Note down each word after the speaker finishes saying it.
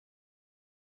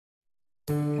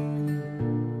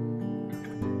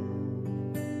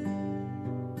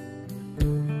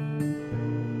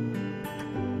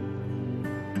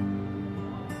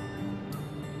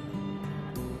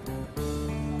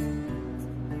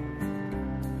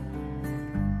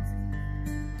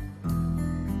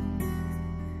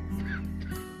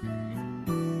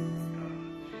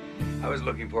was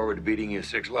looking forward to beating you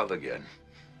 6-love again.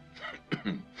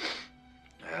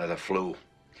 The flu.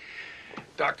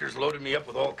 Doctors loaded me up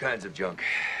with all kinds of junk.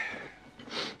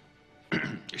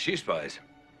 She Spies.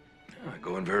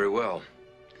 Going very well.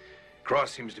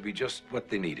 Cross seems to be just what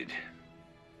they needed.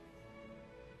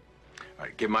 All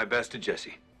right, give my best to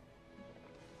Jesse.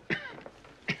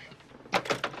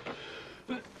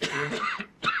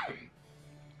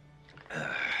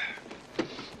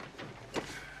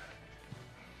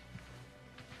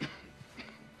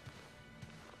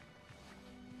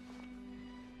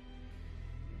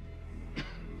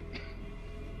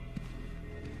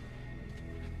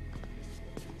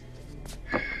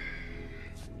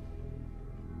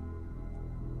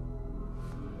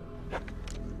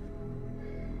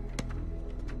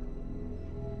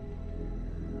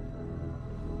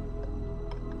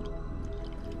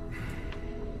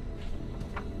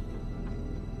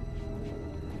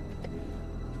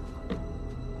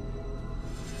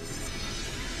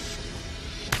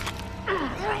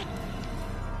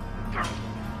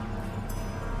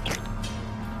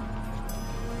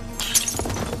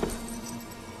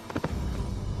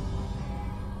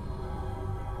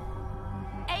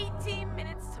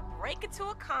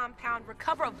 Compound,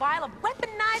 recover a vial of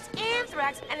weaponized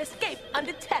anthrax, and escape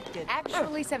undetected.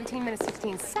 Actually, 17 minutes,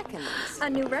 16 seconds. A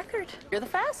new record. You're the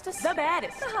fastest. The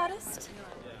baddest. The hottest.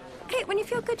 Hey, when you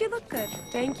feel good, you look good.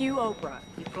 Thank you, Oprah.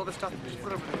 You put all the stuff, just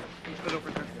put it over there. You put it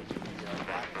over there.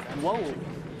 Whoa.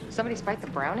 Somebody spiked the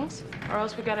brownies? Or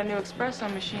else we got a new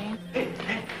espresso machine. Hey,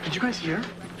 did you guys hear?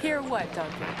 Hear what,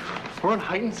 Duncan? We're on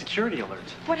heightened security alert.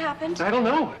 What happened? I don't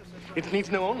know. It's needs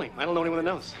to know only. I don't know anyone that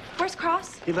knows. Where's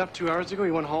Cross? He left 2 hours ago.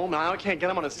 He went home. Now I can't get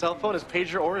him on his cell phone, his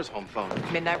pager, or his home phone.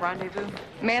 Midnight rendezvous?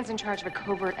 Man's in charge of a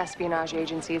covert espionage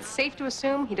agency. It's safe to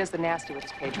assume he does the nasty with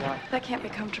his pager on. That can't be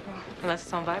comfortable. Unless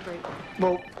it's on vibrate.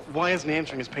 Well, why isn't he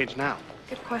answering his page now?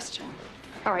 Good question.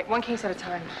 All right, one case at a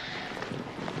time.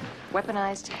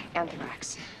 Weaponized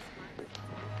anthrax.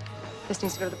 This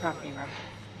needs to go to the property room.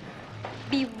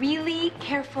 Be really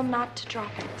careful not to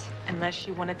drop it. Unless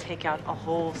you want to take out a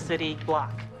whole city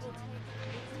block.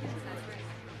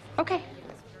 Okay,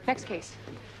 next case.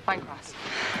 Find Cross.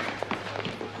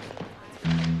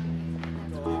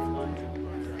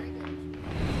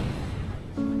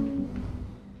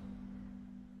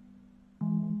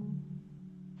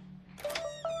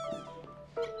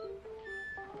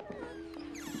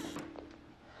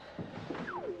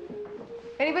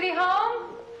 Anybody home?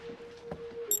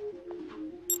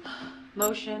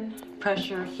 Motion,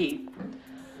 pressure, heat.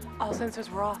 All sensors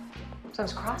were off. So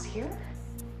is Cross here?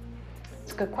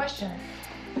 It's a good question.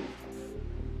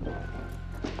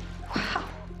 Wow.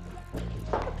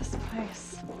 Look at this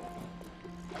place.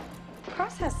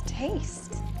 Cross has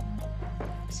taste.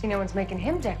 See, no one's making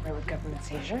him decorate with government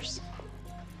seizures.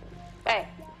 Hey,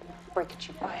 break it,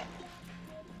 you quiet.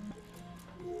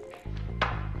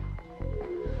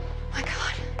 My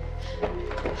God.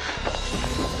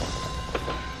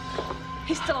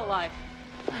 He's still alive.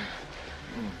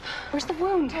 Where's the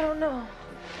wound? I don't know.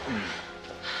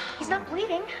 He's not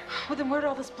bleeding. Well, then where'd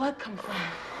all this blood come from?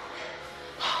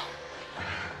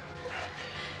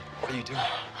 What are you doing?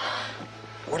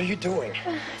 What are you doing?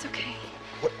 It's okay.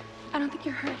 What? I don't think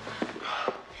you're hurt.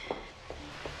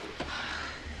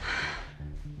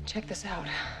 Check this out.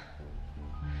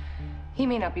 He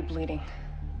may not be bleeding.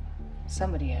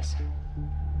 Somebody is.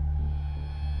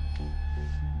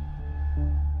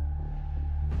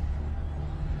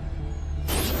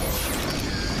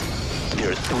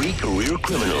 They're 3 career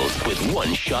criminals with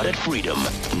 1 shot at freedom.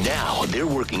 Now they're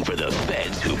working for the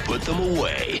feds who put them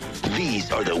away.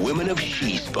 These are the women of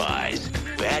She Spies.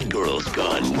 Bad girls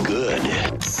gone good.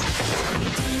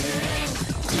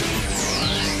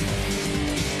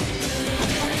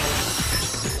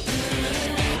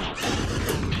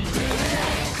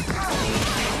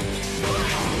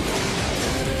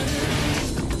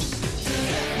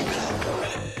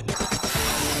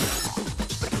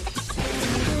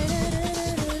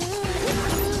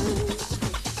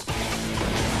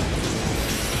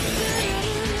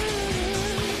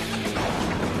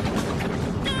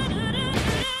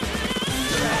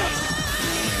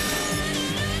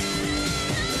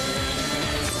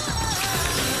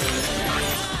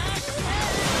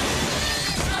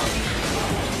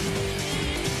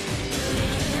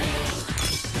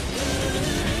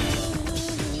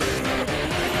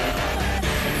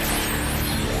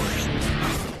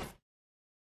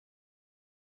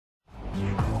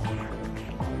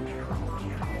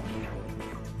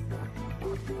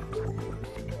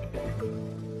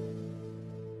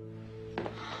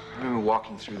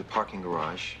 Walking through the parking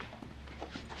garage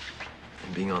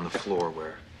and being on the floor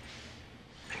where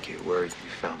you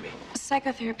found me.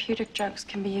 Psychotherapeutic drugs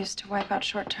can be used to wipe out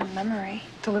short-term memory.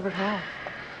 Delivered how?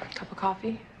 Cup of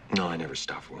coffee? No, I never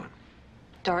stopped for one.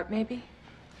 Dart, maybe?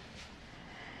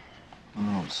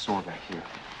 Oh, it's sore back here.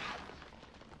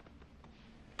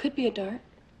 Could be a dart.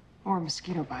 Or a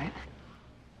mosquito bite.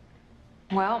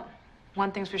 Well,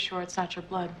 one thing's for sure, it's not your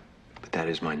blood. But that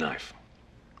is my knife.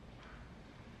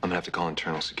 I'm gonna have to call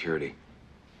internal security.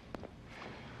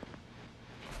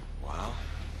 Well,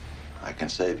 I can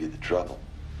save you the trouble.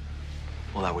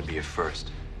 Well, that would be a first.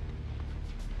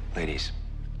 Ladies,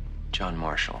 John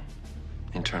Marshall,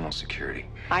 internal security.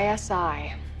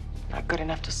 ISI. Not good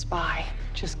enough to spy,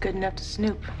 just good enough to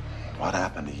snoop. What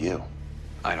happened to you?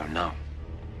 I don't know.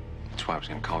 That's why I was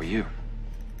gonna call you.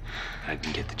 I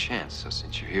didn't get the chance, so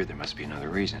since you're here, there must be another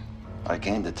reason. I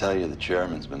came to tell you the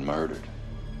chairman's been murdered.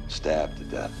 Stabbed to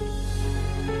death.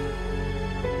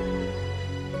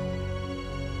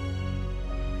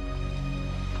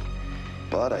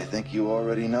 But I think you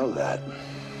already know that.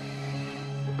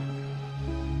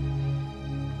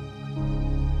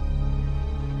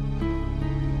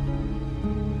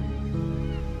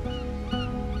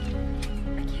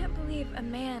 I can't believe a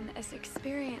man as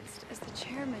experienced as the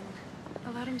chairman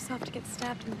allowed himself to get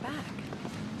stabbed in the back.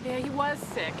 Yeah, he was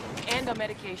sick and on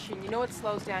medication. You know it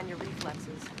slows down your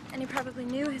reflexes. And he probably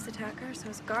knew his attacker, so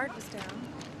his guard was down.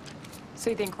 So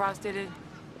you think Cross did it?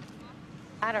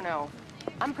 I don't know.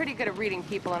 I'm pretty good at reading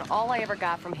people, and all I ever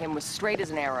got from him was straight as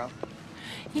an arrow.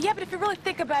 Yeah, but if you really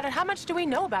think about it, how much do we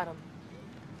know about him?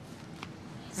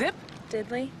 Zip?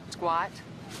 Diddly. Squat.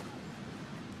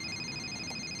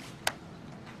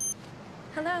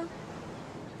 Hello.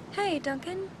 Hey,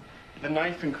 Duncan. The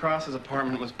knife in Cross's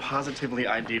apartment was positively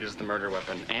ID'd as the murder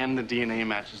weapon, and the DNA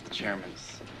matches the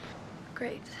chairman's.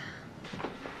 Great.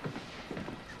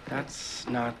 That's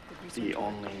not the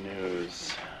only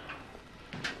news.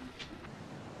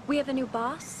 We have a new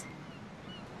boss?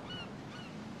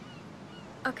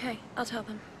 Okay, I'll tell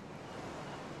them.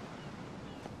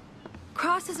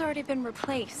 Cross has already been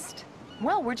replaced.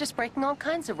 Well, we're just breaking all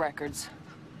kinds of records.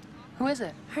 Who is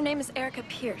it? Her name is Erica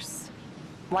Pierce.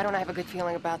 Why don't I have a good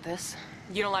feeling about this?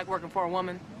 You don't like working for a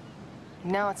woman?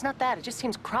 No, it's not that. It just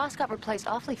seems Cross got replaced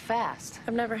awfully fast.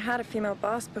 I've never had a female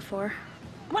boss before.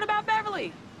 What about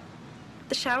Beverly?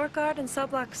 The shower guard in cell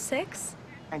block 6?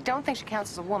 I don't think she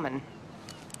counts as a woman.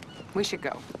 We should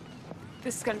go.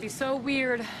 This is gonna be so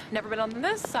weird. Never been on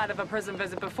this side of a prison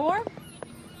visit before.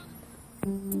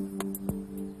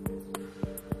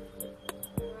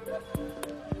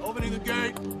 Opening the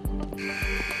gate.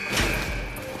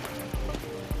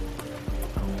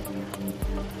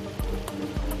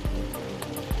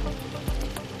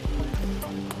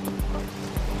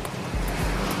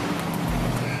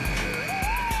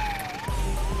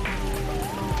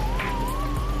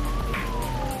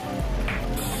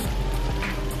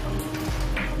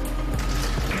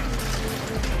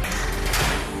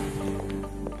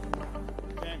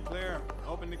 Stand clear.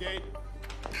 Open the gate.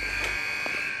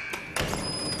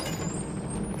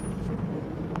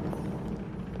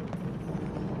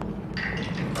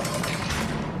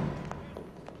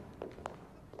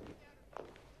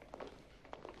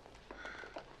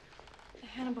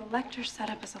 Hannibal Lecter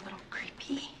setup is a little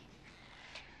creepy.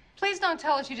 Please don't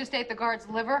tell us you just ate the guard's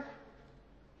liver.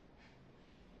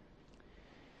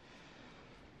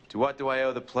 To what do I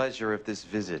owe the pleasure of this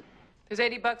visit? There's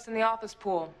 $80 in the office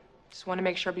pool. Just want to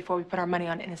make sure before we put our money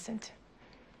on innocent.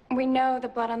 We know the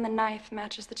blood on the knife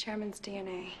matches the chairman's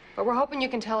DNA. But we're hoping you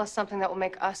can tell us something that will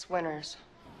make us winners.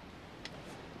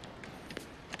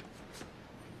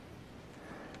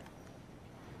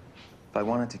 If I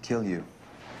wanted to kill you,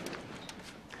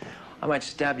 I might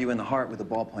stab you in the heart with a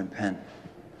ballpoint pen.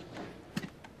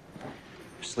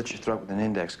 Or slit your throat with an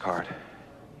index card.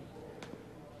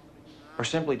 Or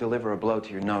simply deliver a blow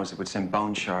to your nose that would send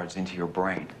bone shards into your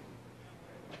brain.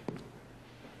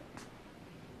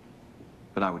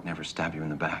 But I would never stab you in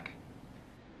the back.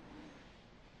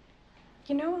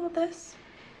 You know all this?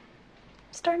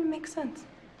 It's starting to make sense.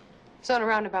 So in a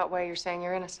roundabout way, you're saying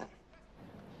you're innocent.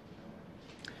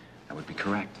 That would be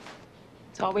correct.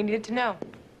 That's all we needed to know.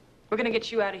 We're gonna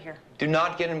get you out of here. Do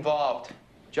not get involved.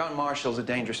 John Marshall's a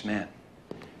dangerous man.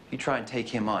 If you try and take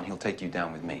him on, he'll take you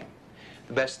down with me.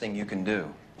 The best thing you can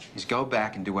do is go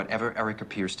back and do whatever Erica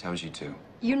Pierce tells you to.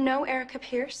 You know Erica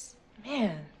Pierce?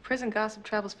 Man, prison gossip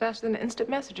travels faster than instant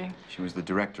messaging. She was the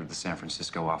director of the San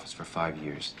Francisco office for 5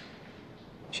 years.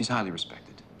 She's highly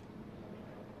respected.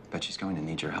 But she's going to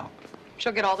need your help.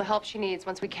 She'll get all the help she needs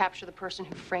once we capture the person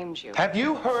who framed you. Have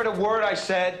you heard a word I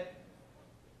said?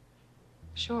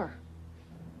 Sure.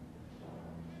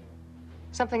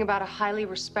 Something about a highly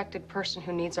respected person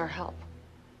who needs our help.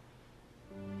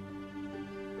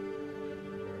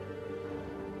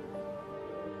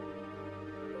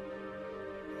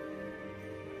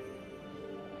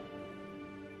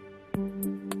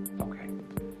 Okay.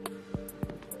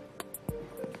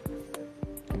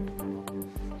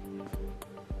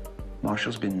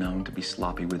 Marshall's been known to be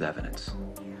sloppy with evidence.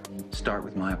 Start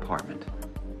with my apartment.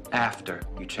 After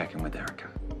you check in with Erica.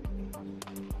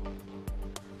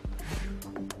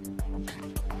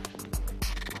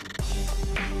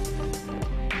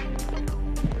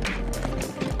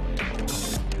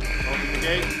 Open the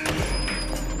gate.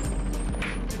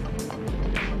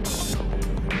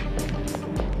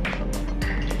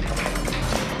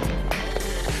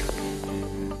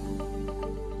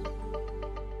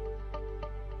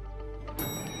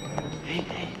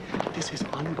 Hey, this is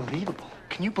unbelievable.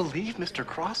 Can you believe Mr.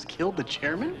 Cross killed the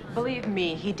chairman? Believe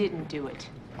me, he didn't do it.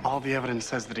 All the evidence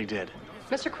says that he did.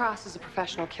 Mr. Cross is a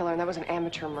professional killer, and that was an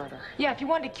amateur murder. Yeah, if he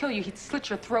wanted to kill you, he'd slit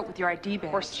your throat with your ID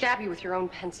badge. Or stab you with your own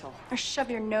pencil. Or shove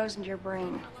your nose into your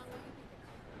brain.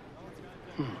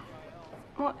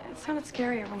 Well, it sounded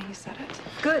scarier when he said it.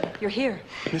 Good, you're here.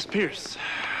 Miss Pierce,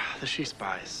 the She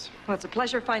Spies. Well, it's a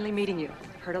pleasure finally meeting you.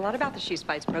 I've heard a lot about the She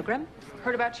Spies program.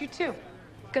 Heard about you, too.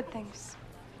 Good things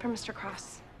for Mr.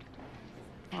 Cross.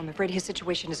 Well, I'm afraid his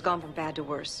situation has gone from bad to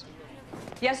worse.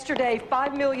 Yesterday,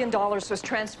 $5 million was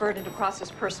transferred into Cross's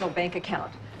personal bank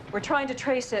account. We're trying to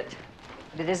trace it,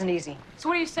 but it isn't easy. So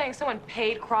what are you saying? Someone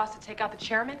paid Cross to take out the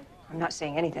chairman? I'm not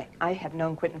saying anything. I have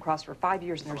known Quentin Cross for 5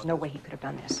 years, and there's no way he could have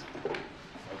done this. Okay,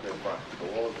 fine. So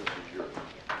all of this is yours.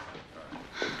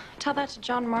 Tell that to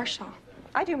John Marshall.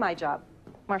 I do my job.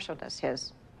 Marshall does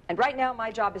his. And right now,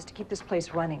 my job is to keep this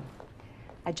place running.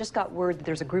 I just got word that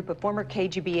there's a group of former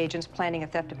KGB agents planning a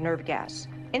theft of nerve gas.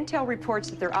 Intel reports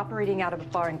that they're operating out of a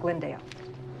bar in Glendale.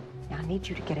 Now, I need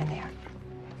you to get in there.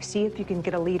 See if you can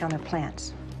get a lead on their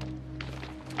plans.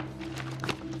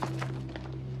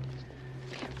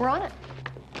 We're on it.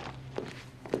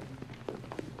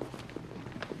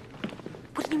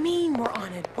 What do you mean we're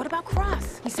on it? What about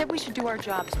Cross? He said we should do our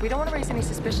jobs. We don't want to raise any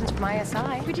suspicions from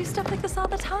ISI. We do stuff like this all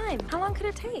the time. How long could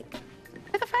it take?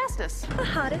 We're the fastest. The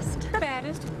hottest. The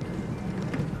baddest.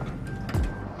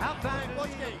 Outside,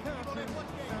 what's gate?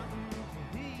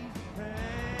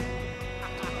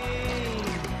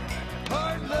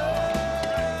 Hard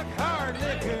luck, hard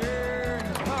liquor,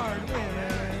 hard living.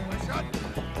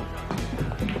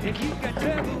 If you got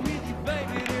trouble with you,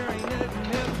 baby, there ain't nothing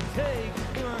else to take.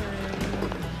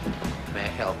 May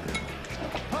I help?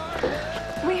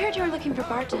 We heard you were looking for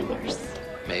bartenders.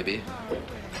 Maybe.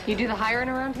 You do the hiring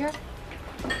around here?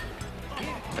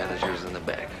 Manager's in the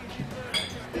back.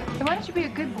 Then why don't you be a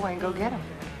good boy and go get him?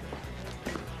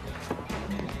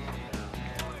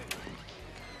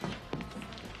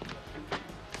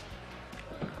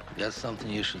 That's something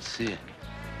you should see.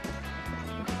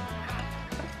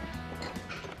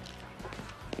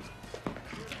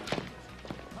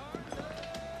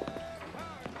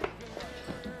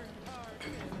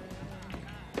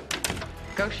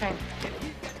 Go, Shane.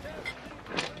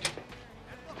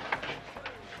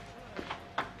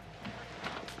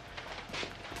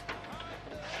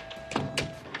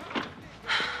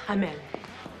 I'm in.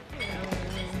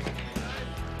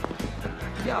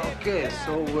 Yeah, okay,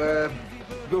 so,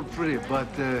 you're pretty, but,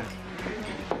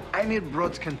 I need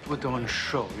broads can put on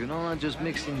show, you know, not just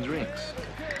mixing drinks.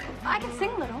 I can sing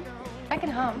a little. I can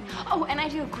hum. Oh, and I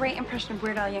do a great impression of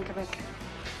Weird Al Yankovic.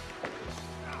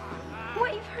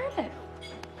 What, you've heard it?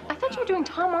 I thought you were doing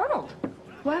Tom Arnold.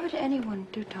 Why would anyone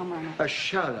do Tom Arnold?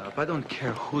 Shut up. I don't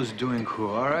care who's doing who,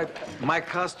 all right? My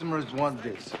customers want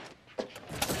this.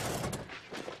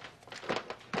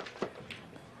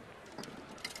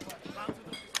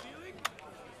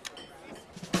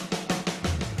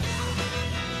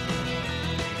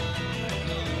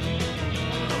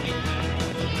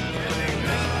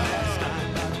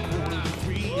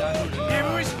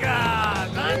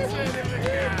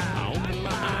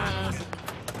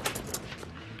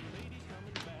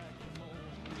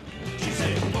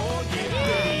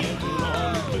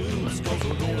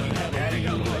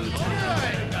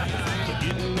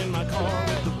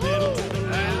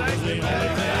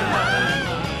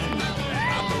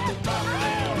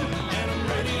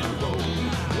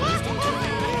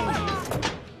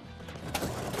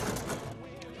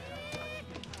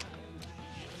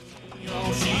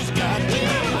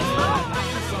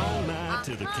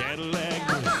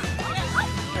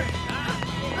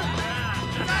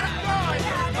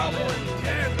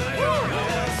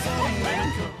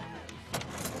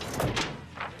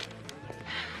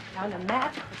 Found a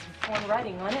map with some foreign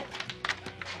writing on it.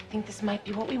 I think this might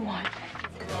be what we want.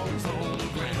 Look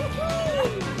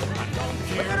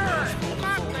at her!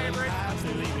 My favorite!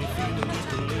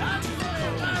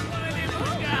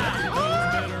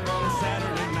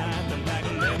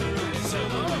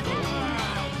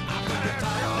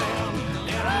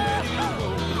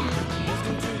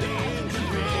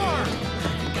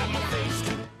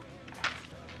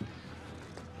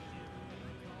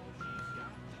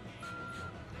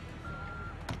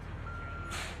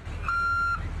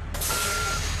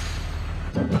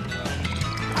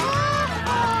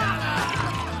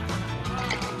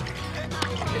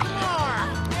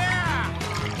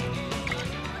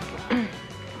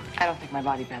 I don't think my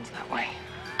body bends that way.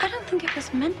 I don't think it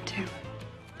was meant to.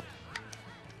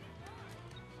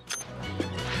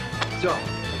 So,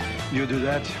 you do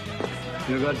that,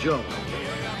 you got Joe.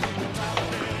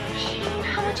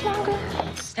 How much longer?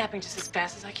 Snapping just as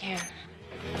fast as I can.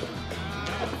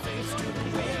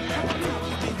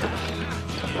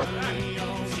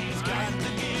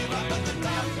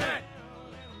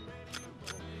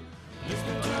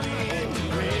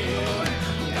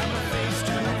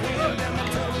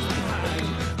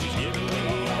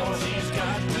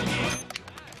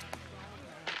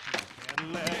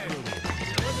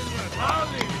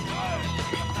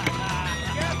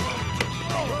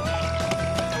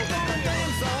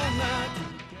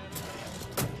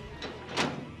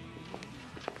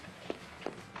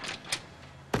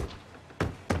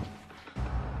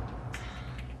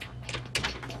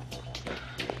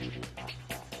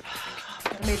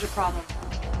 Major problem.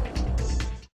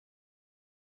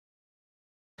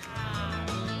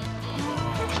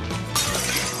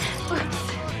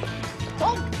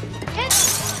 Oh, hit!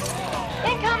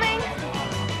 Incoming!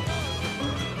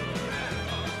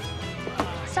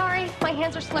 Sorry, my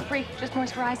hands are slippery. Just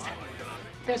moisturized.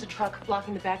 There's a truck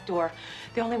blocking the back door.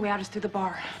 The only way out is through the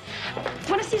bar.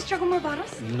 Want to see us juggle more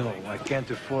bottles? No, I can't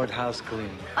afford house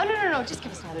cleaning. Oh, no. Just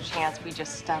give us another chance.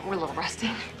 We're a little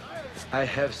rusty. I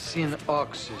have seen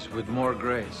oxes with more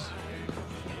grace.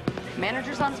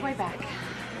 Manager's on his way back.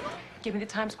 Give me the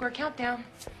Times Square countdown.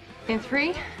 In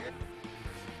 3,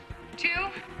 2,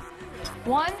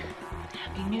 1.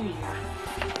 Happy New Year.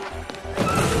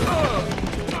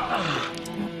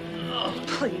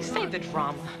 Please, save the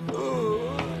drama.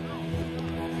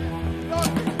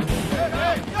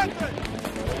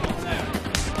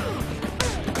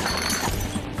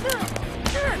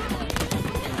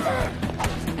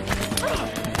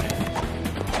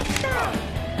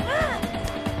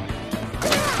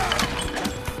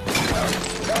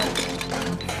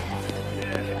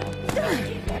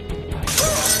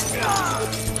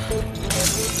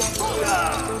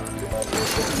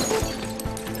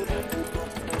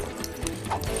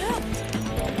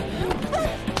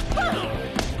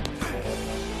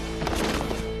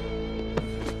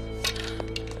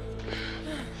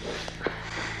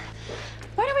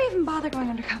 Why do we even bother going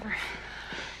undercover?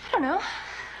 I don't know. I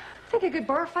think a good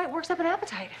bar fight works up an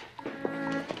appetite.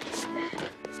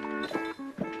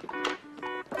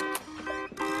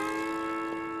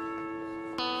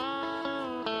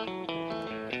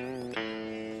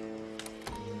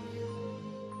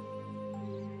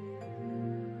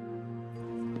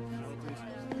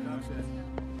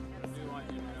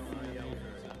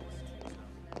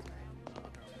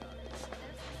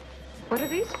 What are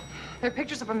these? They're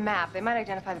pictures of a map. They might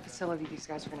identify the facility these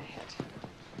guys are gonna hit.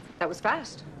 That was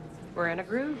fast. We're in a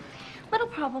groove. Little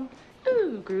problem.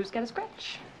 Ooh, groove's got a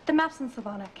scratch. The map's in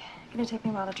Slavonic. Gonna take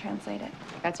me a while to translate it.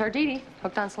 That's our Dee,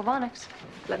 hooked on Slavonics.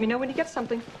 Let me know when you get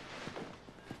something.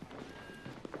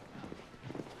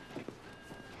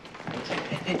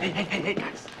 Hey,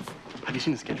 guys. Have you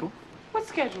seen the schedule? What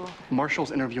schedule?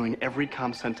 Marshall's interviewing every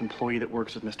ComSent employee that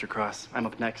works with Mr. Cross. I'm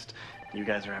up next. You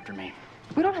guys are after me.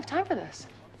 We don't have time for this.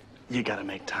 You gotta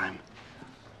make time.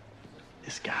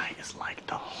 This guy is like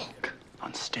the Hulk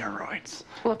on steroids.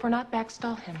 Well, if we're not back,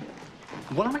 stall him.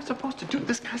 What am I supposed to do?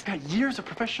 This guy's got years of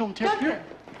professional integrity. Duncan,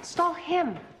 stall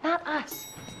him, not us.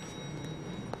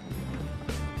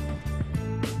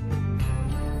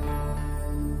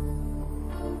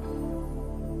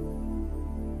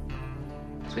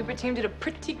 Sweeper team did a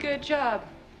pretty good job.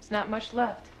 There's not much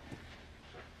left.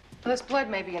 Well, this blood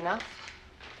may be enough.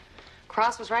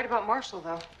 Cross was right about Marshall,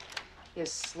 though. He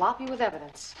is sloppy with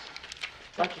evidence.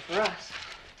 Lucky for us.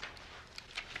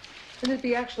 Wouldn't it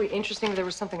be actually interesting if there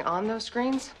was something on those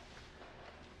screens?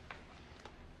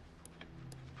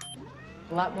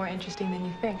 A lot more interesting than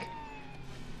you think.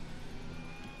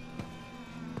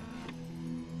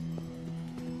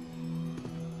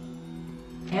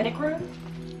 Panic room?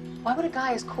 Why would a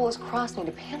guy as cool as Cross need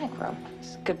a panic room?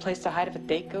 It's a good place to hide if a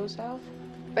date goes south.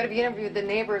 But if you interviewed the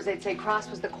neighbors, they'd say Cross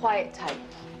was the quiet type.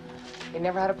 They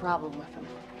never had a problem with him.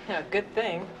 Yeah, good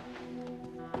thing.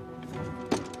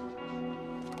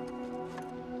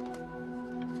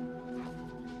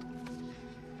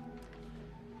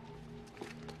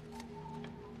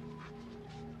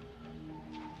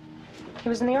 He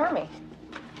was in the Army.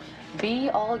 Be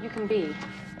all you can be.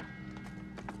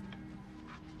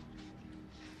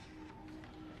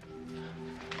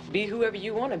 Be whoever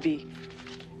you want to be.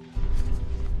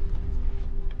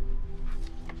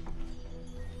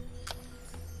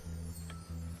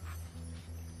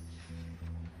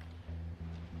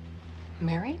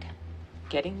 Married?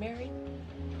 Getting married?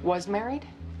 Was married?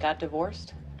 Got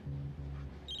divorced?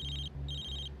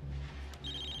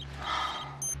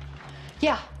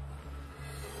 Yeah.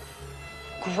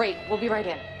 Great, we'll be right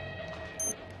in.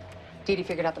 Dee Dee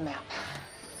figured out the map.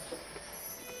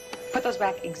 Put those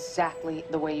back exactly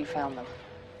the way you found them.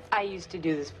 I used to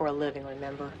do this for a living,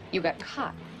 remember? You got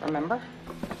caught, remember?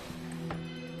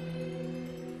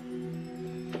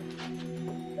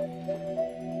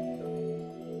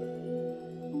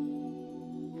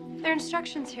 There are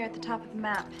instructions here at the top of the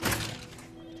map.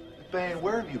 McBain,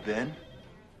 where have you been?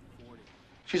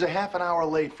 She's a half an hour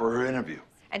late for her interview.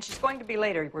 And she's going to be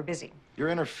later. We're busy. You're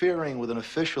interfering with an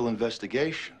official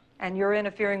investigation. And you're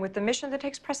interfering with the mission that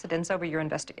takes precedence over your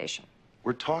investigation.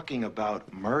 We're talking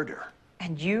about murder.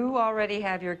 And you already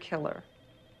have your killer.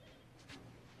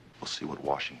 We'll see what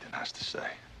Washington has to say.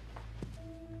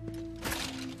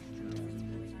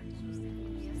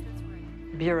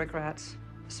 Bureaucrats.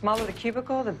 The smaller the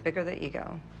cubicle, the bigger the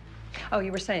ego. Oh,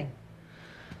 you were saying?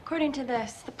 According to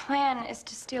this, the plan is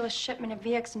to steal a shipment of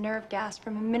VX nerve gas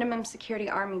from a minimum security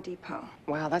army depot.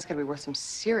 Wow, that's gonna be worth some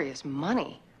serious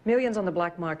money. Millions on the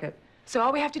black market. So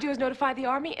all we have to do is notify the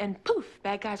army, and poof,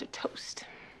 bad guys are toast.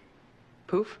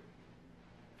 Poof?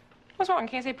 What's wrong?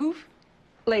 Can't say poof?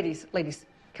 Ladies,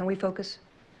 can we focus?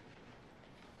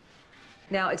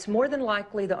 Now, it's more than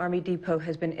likely the Army depot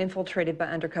has been infiltrated by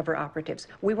undercover operatives.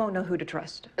 We won't know who to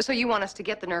trust. So you want us to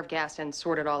get the nerve gas and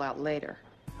sort it all out later?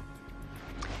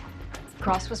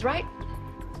 Cross was right.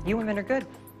 You women are good.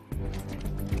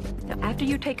 Now, after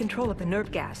you take control of the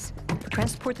nerve gas,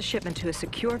 transport the shipment to a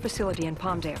secure facility in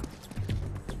Palmdale.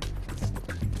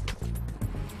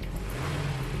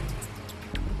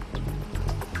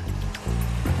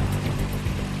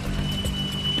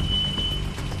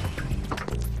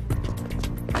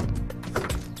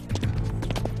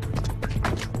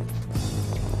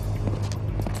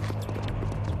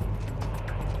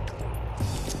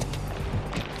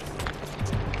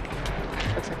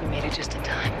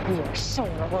 So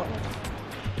wrong.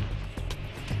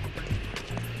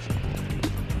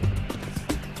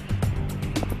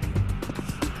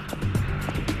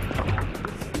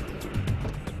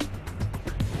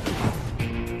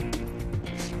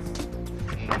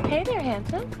 Hey there,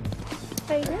 handsome.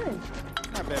 How you doing?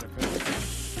 Not bad,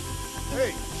 Phillips.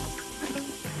 Hey.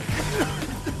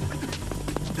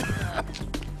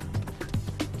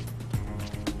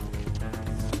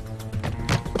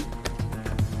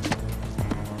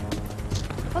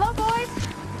 Hello, boys.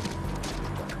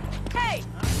 Hey.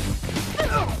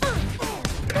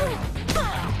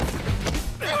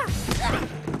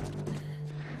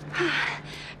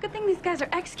 Good thing these guys are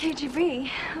ex-KGB.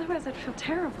 Otherwise, I'd feel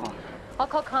terrible. I'll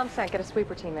call ComStat, get a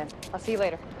sweeper team in. I'll see you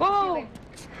later. Whoa!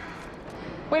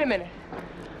 Wait a minute.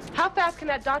 How fast can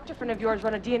that doctor friend of yours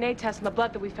run a DNA test on the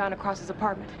blood that we found across his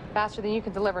apartment? Faster than you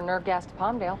can deliver nerve gas to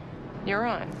Palmdale. You're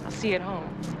on. I'll see you at home.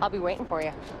 I'll be waiting for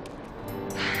you.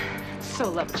 So,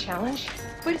 love challenge?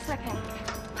 Wait a second.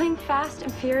 Playing fast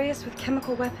and furious with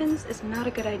chemical weapons is not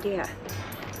a good idea.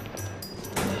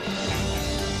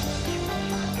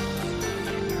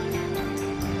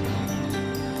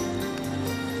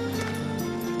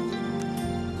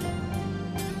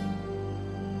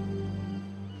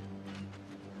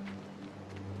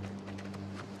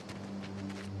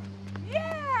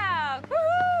 Yeah!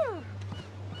 Woohoo!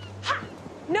 Ha!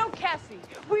 No, Cassie.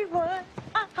 We won.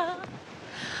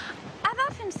 I've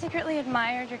often secretly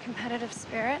admired your competitive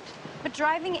spirit, but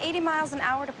driving 80 miles an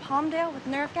hour to Palmdale with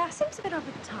nerve gas seems a bit over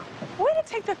the top. Way to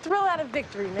take the thrill out of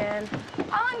victory, man.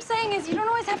 All I'm saying is you don't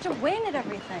always have to win at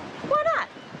everything. Why not?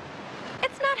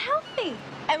 It's not healthy.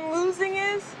 And losing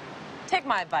is? Take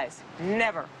my advice.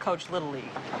 Never coach Little League.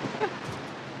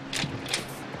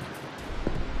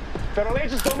 Federal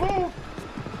agents, don't move!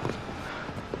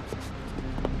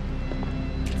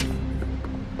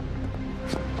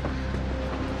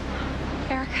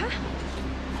 Erica?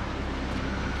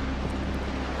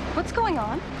 What's going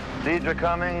on? Deedra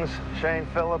Cummings, Shane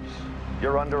Phillips,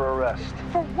 you're under arrest.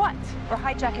 For what? We're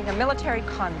hijacking a military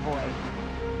convoy.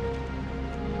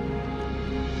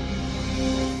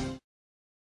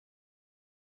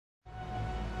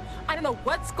 I don't know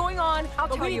what's going on. I'll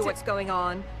tell you what's going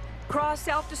on. Cross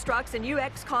self-destructs and you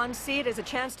ex-cons see it as a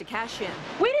chance to cash in.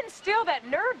 We didn't steal that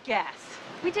nerve gas.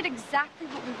 We did exactly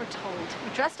what we were told.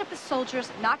 We dressed up as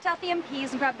soldiers, knocked out the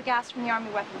MPs, and grabbed the gas from the Army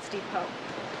Weapons Depot.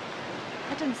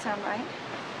 That didn't sound right.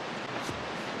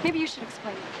 Maybe you should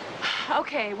explain it.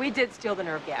 Okay, we did steal the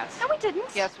nerve gas. No, we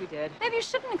didn't. Yes, we did. Maybe you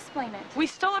shouldn't explain it. We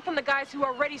stole it from the guys who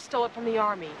already stole it from the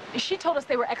Army. She told us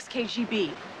they were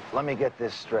ex-KGB. Let me get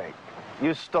this straight.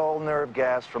 You stole nerve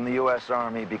gas from the U.S.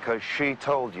 Army because she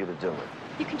told you to do it.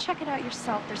 You can check it out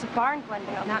yourself. There's a bar in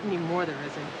Glendale. Not anymore, there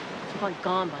isn't. It's probably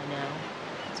gone by now.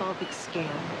 It's all a big scam.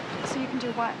 So you can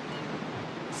do what?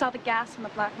 Sell the gas on the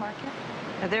black market?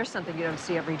 Now, there's something you don't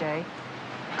see every day.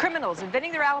 Criminals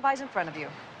inventing their alibis in front of you.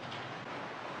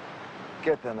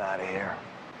 Get them out of here.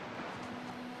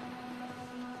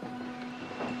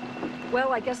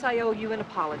 Well, I guess I owe you an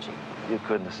apology. You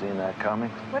couldn't have seen that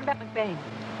coming. What about McBain?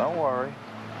 Don't worry.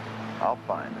 I'll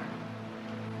find her.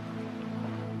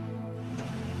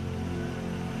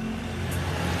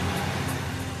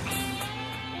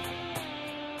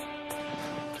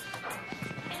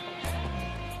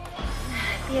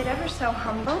 Be it ever so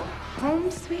humble. Home,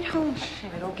 sweet home.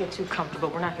 Hey, don't get too comfortable.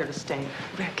 We're not here to stay.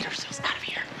 We gotta get ourselves out of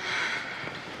here.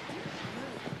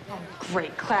 Oh,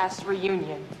 great. Class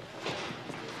reunion.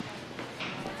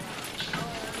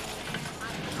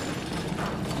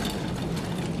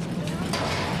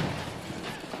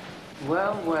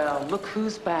 Well, well, look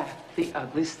who's back. The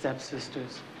ugly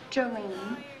stepsisters.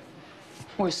 Jolene.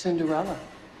 Where's Cinderella?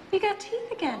 You got teeth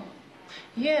again.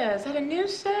 Yeah, is that a new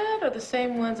set or the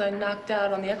same ones I knocked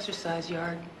out on the exercise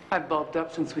yard? I bulked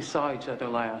up since we saw each other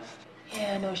last.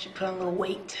 Yeah, I know she put on a little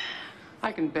weight.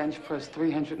 I can bench press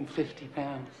 350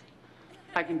 pounds.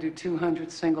 I can do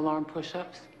 200 single-arm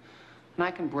push-ups. And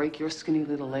I can break your skinny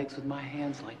little legs with my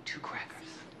hands like 2 crackers.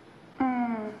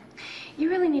 You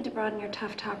really need to broaden your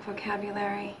tough talk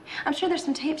vocabulary. I'm sure there's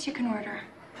some tapes you can order.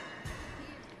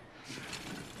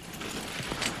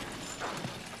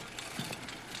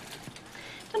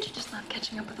 Don't you just love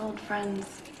catching up with old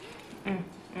friends?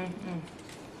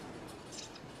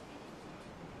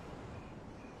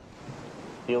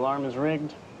 The alarm is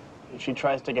rigged. If she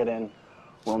tries to get in,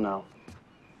 we'll know.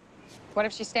 What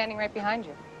if she's standing right behind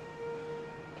you?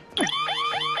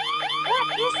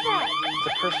 What is that? It's a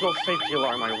personal safety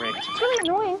alarm I rigged. It's really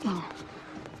annoying. Oh.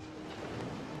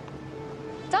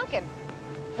 Duncan,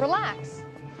 relax.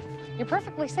 You're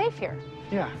perfectly safe here.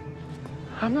 Yeah.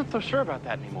 I'm not so sure about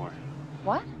that anymore.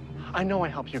 What? I know I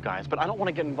help you guys, but I don't want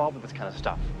to get involved with this kind of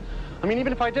stuff. I mean,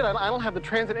 even if I did, I don't have the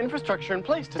transit infrastructure in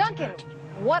place to... Duncan,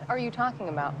 what are you talking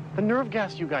about? The nerve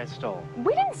gas you guys stole.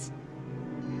 We didn't...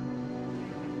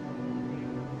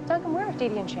 Duncan, where are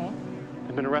Deedra and Shane?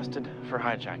 They've been arrested for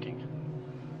hijacking.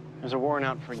 There's a warrant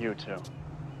out for you, too.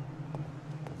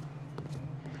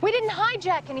 We didn't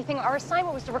hijack anything. Our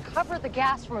assignment was to recover the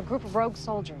gas from a group of rogue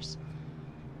soldiers.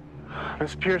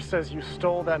 Miss Pierce says you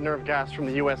stole that nerve gas from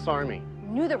the U.S. Army.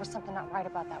 I knew there was something not right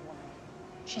about that woman.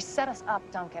 She set us up,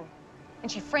 Duncan.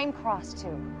 And she framed Cross,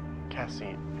 too.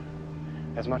 Cassie,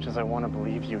 as much as I want to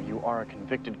believe you, you are a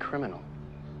convicted criminal.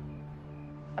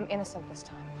 I'm innocent this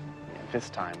time. Yeah, this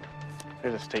time,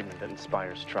 there's a statement that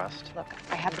inspires trust. Look,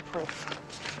 I have the proof.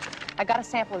 I got a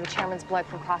sample of the chairman's blood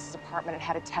from Cross's apartment and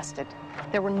had it tested.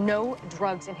 There were no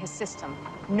drugs in his system.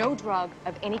 No drug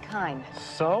of any kind.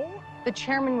 So? The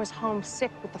chairman was home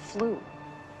sick with the flu.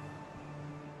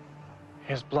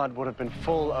 His blood would have been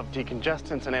full of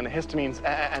decongestants and antihistamines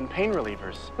and pain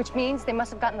relievers. Which means they must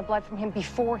have gotten the blood from him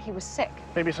before he was sick.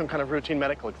 Maybe some kind of routine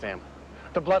medical exam.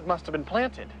 The blood must have been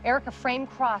planted. Erica framed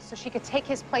Cross so she could take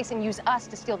his place and use us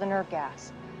to steal the nerve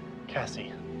gas.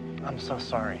 Cassie, I'm so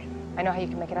sorry. I know how you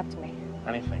can make it up to me.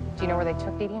 Anything. Do you know where they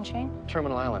took Deedra and Shane?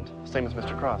 Terminal Island, same as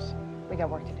Mr. Cross. We got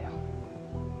work to do.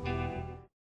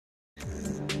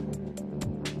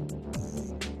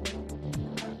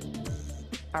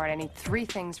 All right, I need 3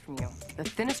 things from you. The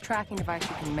thinnest tracking device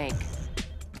you can make.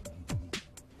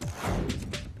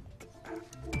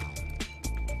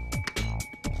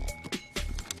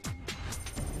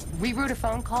 Reroute a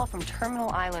phone call from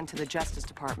Terminal Island to the Justice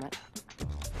Department.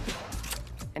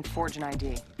 And forge an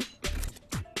ID.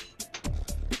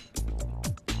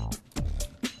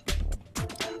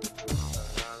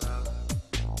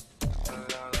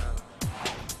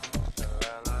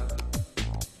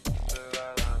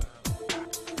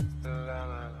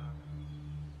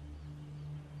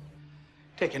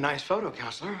 Take a nice photo,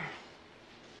 counselor.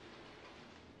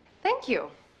 Thank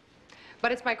you.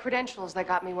 But it's my credentials that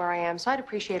got me where I am, so I'd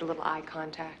appreciate a little eye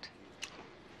contact.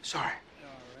 Sorry.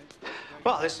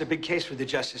 Well, this is a big case for the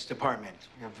Justice Department.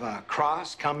 We have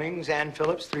Cross, Cummings, and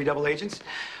Phillips, 3 double agents.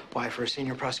 Why, for a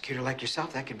senior prosecutor like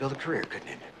yourself, that could build a career, couldn't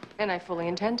it? And I fully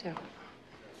intend to.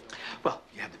 Well,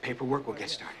 you have the paperwork. We'll get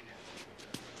started.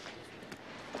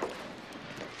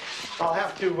 I'll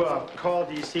have to call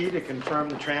D.C. to confirm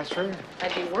the transfer.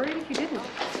 I'd be worried if you didn't.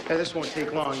 This won't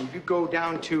take long. If you go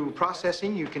down to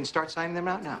processing, you can start signing them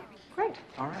out now. Great.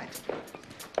 All right.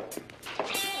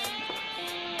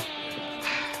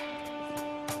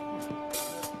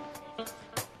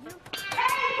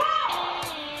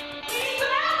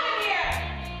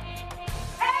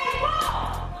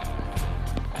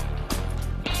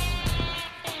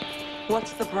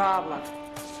 What's the problem?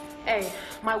 Hey,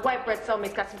 my white bread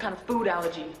cellmate's got some kind of food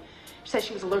allergy. She said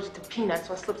she was allergic to peanuts,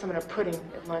 so I slipped some in her pudding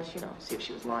at lunch, you know, see if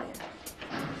she was lying.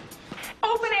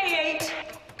 Open A8!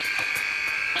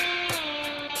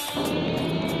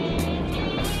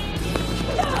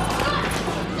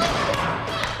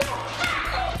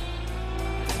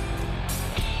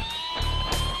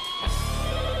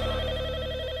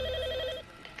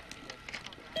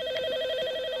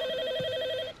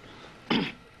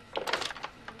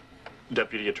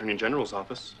 Deputy Attorney General's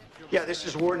office. Yeah, this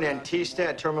is Warden Antista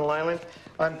at Terminal Island.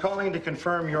 I'm calling to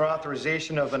confirm your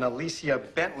authorization of an Alicia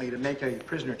Bentley to make a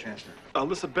prisoner transfer.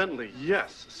 Alyssa Bentley,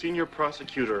 yes. Senior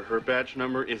prosecutor. Her badge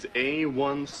number is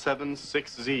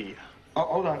A176Z. Oh,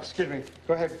 hold on, excuse me.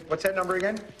 Go ahead. What's that number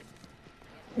again?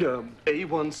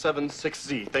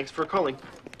 A176Z. Thanks for calling.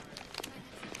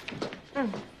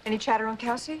 Any chatter on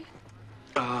Cassie?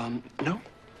 No.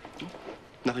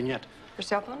 Nothing yet. Her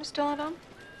cell phone is still not on?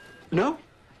 No?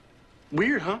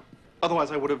 Weird, huh?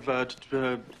 Otherwise, I would have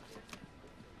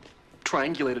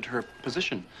triangulated her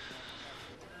position.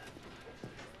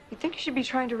 You think you should be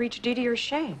trying to reach Deedra or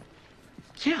Shaun?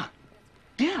 Yeah.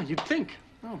 Yeah, you'd think.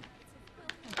 Oh.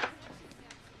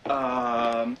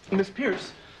 Miss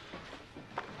Pierce.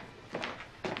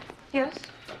 Yes?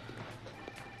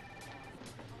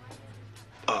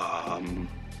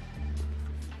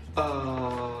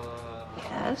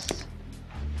 Yes?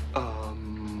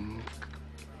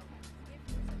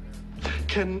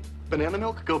 Can banana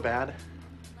milk go bad?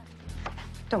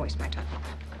 Don't waste my time.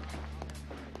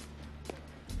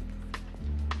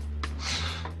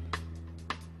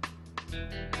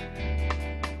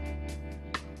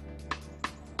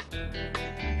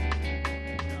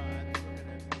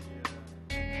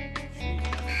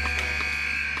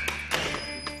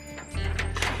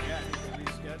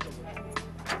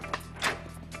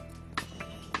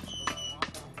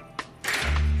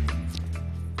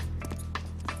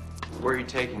 Where are you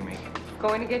taking me?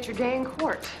 Going to get your day in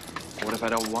court. What if I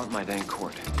don't want my day in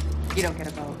court? You don't get a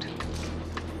vote.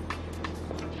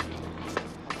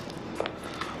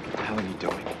 What the hell are you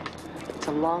doing? It's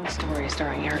a long story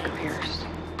starring Erica Pierce.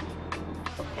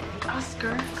 The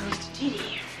Oscar goes to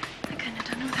Deedra. I couldn't have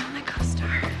done it without my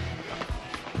co-star.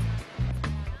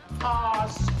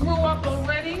 Screw up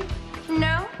already?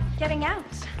 No, getting out.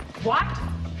 What?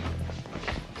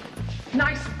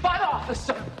 Nice butt,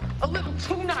 officer. A little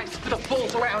too nice for the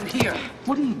bulls around here.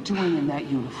 What are you doing in that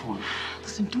uniform?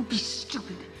 Listen, don't be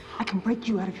stupid. I can break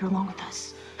you out of here along with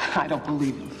us. I don't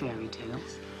believe in fairy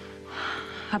tales.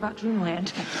 How about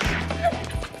Dreamland?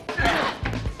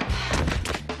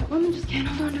 Woman just can't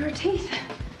hold on to her teeth.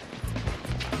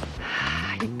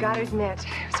 You gotta admit,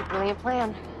 it was a brilliant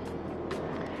plan.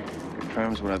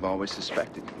 Confirms what I've always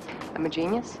suspected. I'm a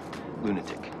genius?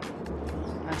 Lunatic.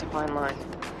 That's a fine line.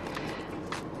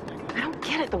 I don't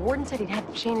get it. The warden said he'd have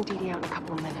Shaun and Deedra out in a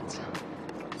couple of minutes.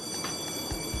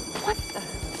 What the?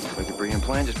 Looks like the brilliant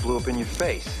plan just blew up in your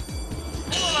face.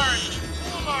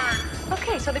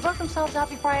 Okay, so they broke themselves out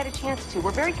before I had a chance to.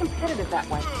 We're very competitive that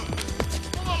way.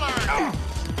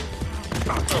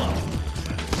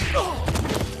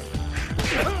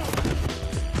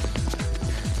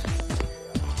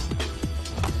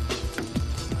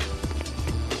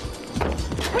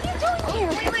 What are you doing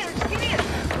here? Wait, give me it.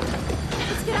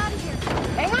 Let's get out of here.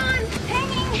 Hang on.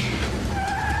 Hanging.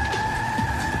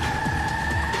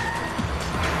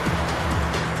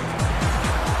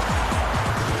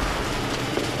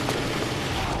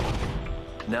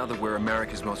 Now that we're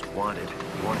America's most wanted,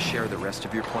 you want to share the rest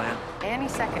of your plan? Any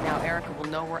second now, Erica will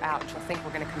know we're out. She'll think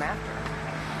we're gonna come after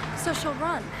her. So she'll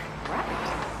run. Right.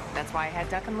 That's why I had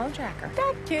Duncan LoJack her.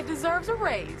 That kid deserves a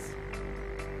raise.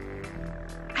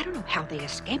 I don't know how they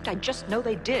escaped. I just know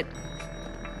they did.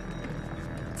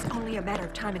 It's only a matter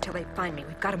of time until they find me.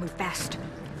 We've got to move fast.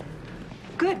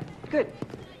 Good.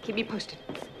 Keep me posted.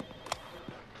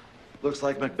 Looks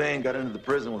like McBain got into the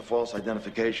prison with false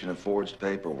identification and forged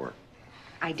paperwork.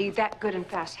 ID that good and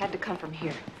fast had to come from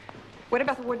here. What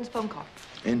about the warden's phone call?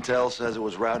 Intel says it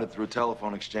was routed through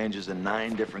telephone exchanges in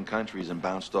 9 different countries and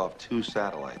bounced off 2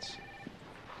 satellites.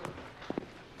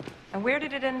 And where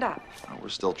did it end up? Well, we're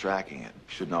still tracking it.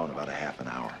 Should know in about a half an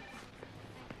hour.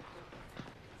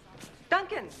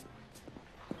 Duncan!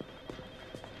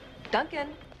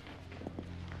 Duncan!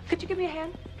 Could you give me a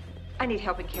hand? I need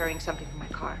help in carrying something from my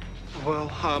car.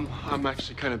 Well, I'm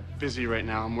actually kind of busy right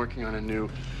now. I'm working on a new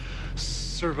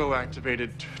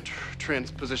servo-activated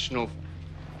transpositional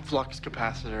flux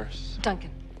capacitor. Duncan.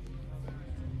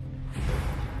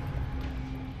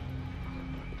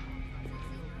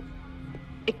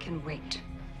 It can wait.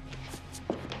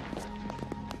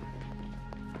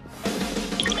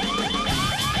 Go!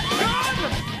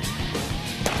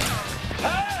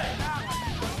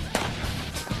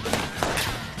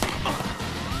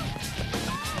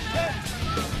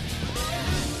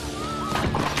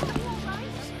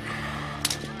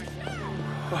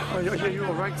 Are you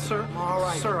all right, sir? I'm all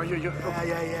right. Sir, are you...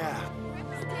 Yeah.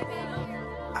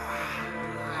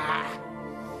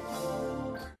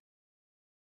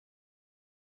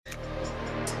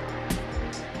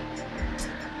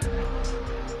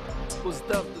 We'll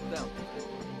stuff it down.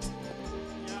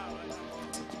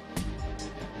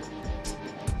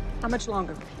 How much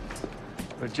longer?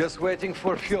 We're just waiting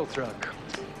for fuel truck.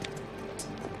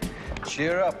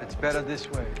 Cheer up, it's better this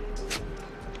way.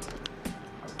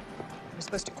 I'm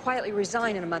supposed to quietly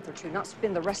resign in a month or two, not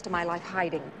spend the rest of my life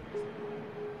hiding.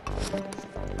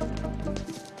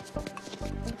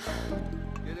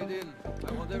 Get it in.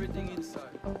 I want everything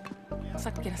inside. Looks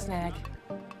like we get a snag.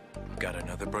 Got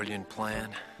another brilliant plan.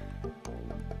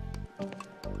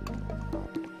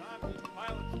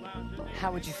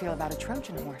 How would you feel about a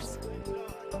Trojan horse?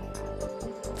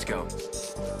 Let's go.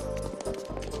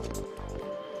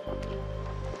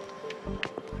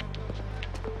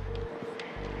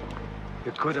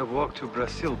 You could have walked to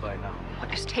Brazil by now.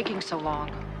 What is taking so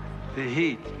long? The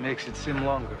heat makes it seem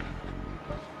longer.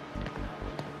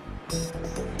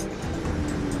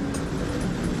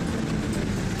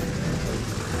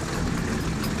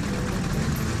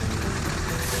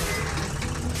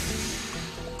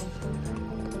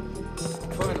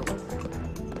 Final.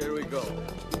 Here we go.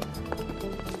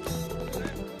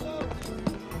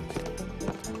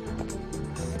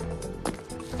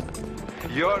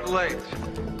 You're late.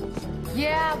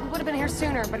 Yeah, we would have been here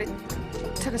sooner, but it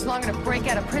took us longer to break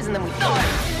out of prison than we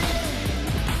thought.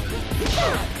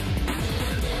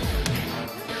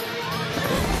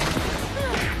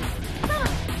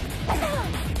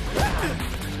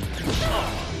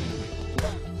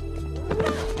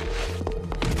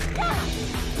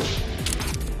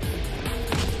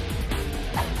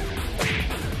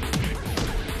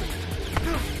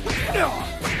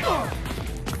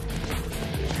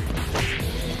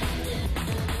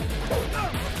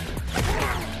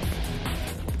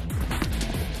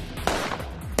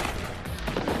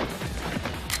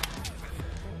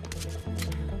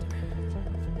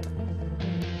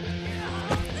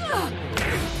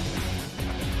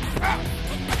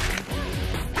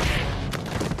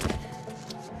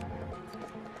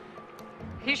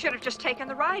 You should have just taken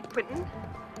the ride, Quentin.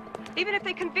 Even if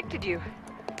they convicted you,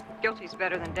 guilty's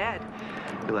better than dead.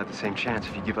 You'll have the same chance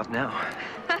if you give up now.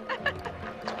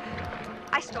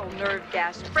 I stole nerve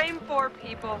gas, framed 4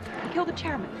 people, killed the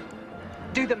chairman.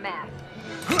 Do the math.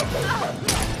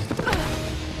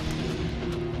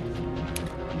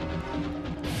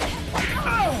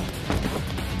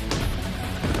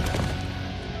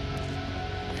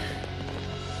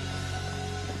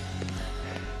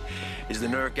 Is the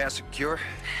nerve gas secure?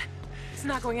 It's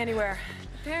not going anywhere.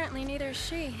 Apparently, neither is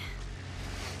she.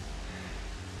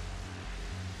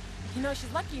 You know,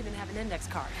 she's lucky you didn't have an index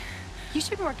card. You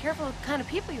should be more careful with the kind of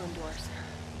people you endorse.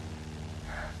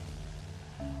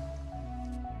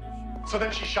 So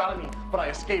then she shot at me, but I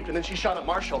escaped, and then she shot at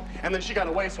Marshall, and then she got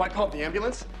away, so I called the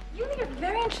ambulance. You lead a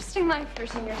very interesting life for a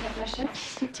senior technician.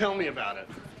 Tell me about it.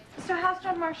 So how's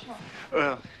John Marshall?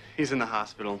 Well, he's in the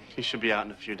hospital. He should be out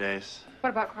in a few days. What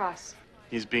about Cross?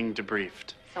 He's being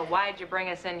debriefed. So why'd you bring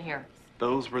us in here?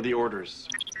 Those were the orders.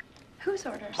 Whose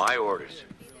orders? My orders.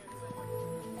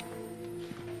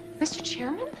 Mr.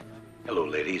 Chairman? Hello,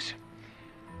 ladies.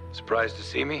 Surprised to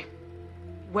see me?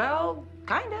 Well,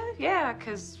 kinda, yeah,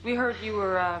 because we heard you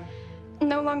were,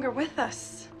 No longer with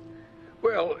us.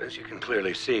 Well, as you can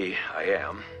clearly see, I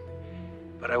am.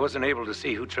 But I wasn't able to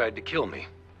see who tried to kill me.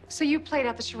 So you played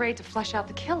out the charade to flesh out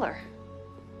the killer.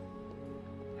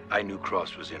 I knew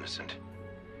Cross was innocent.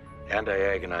 And I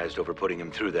agonized over putting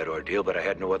him through that ordeal, but I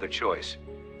had no other choice.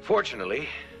 Fortunately,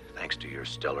 thanks to your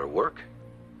stellar work,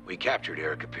 we captured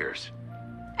Erica Pierce.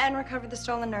 And recovered the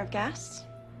stolen nerve gas?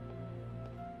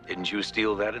 Didn't you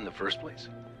steal that in the first place?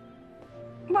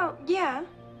 Well, yeah.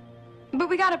 But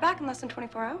we got it back in less than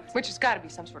 24 hours. Which has got to be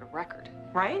some sort of record,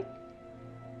 right?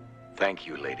 Thank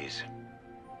you, ladies.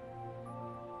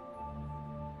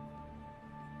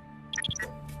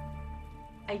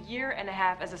 A year and a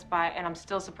half as a spy, and I'm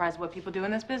still surprised what people do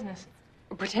in this business.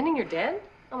 Pretending you're dead?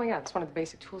 Oh my God, it's one of the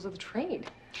basic tools of the trade.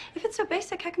 If it's so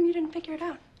basic, how come you didn't figure it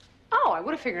out? Oh, I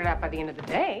would have figured it out by the end of the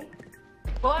day.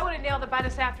 Well, I would have nailed it by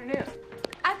this afternoon.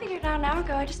 I figured it out an hour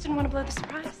ago. I just didn't want to blow the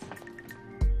surprise.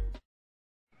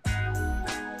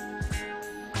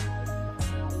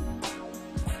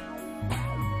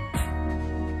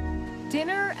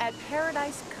 Dinner at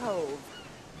Paradise Cove.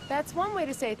 That's one way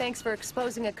to say thanks for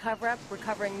exposing a cover-up,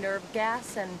 recovering nerve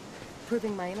gas, and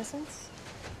proving my innocence.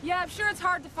 Yeah, I'm sure it's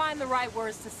hard to find the right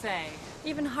words to say.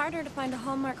 Even harder to find a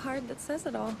Hallmark card that says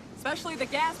it all. Especially the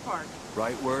gas part.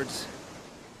 Right words?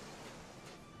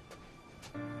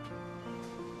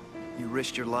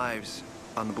 risked your lives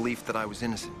on the belief that I was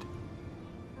innocent.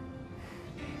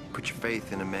 Put your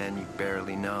faith in a man you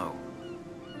barely know.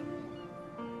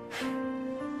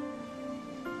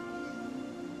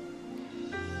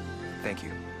 Thank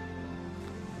you.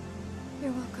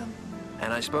 You're welcome.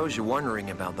 And I suppose you're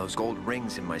wondering about those gold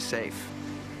rings in my safe.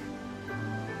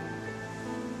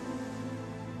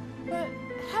 But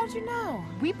how'd you know?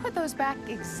 We put those back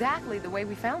exactly the way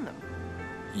we found them.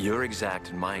 Your exact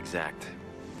and my exact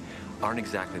aren't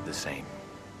exactly the same.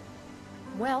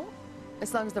 Well,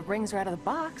 as long as the rings are out of the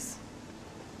box.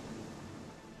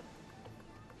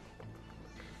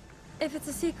 If it's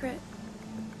a secret,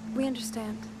 we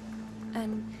understand.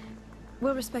 And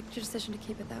we'll respect your decision to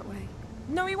keep it that way.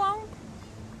 No, he won't.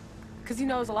 Because he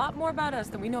knows a lot more about us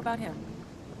than we know about him.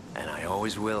 And I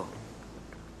always will.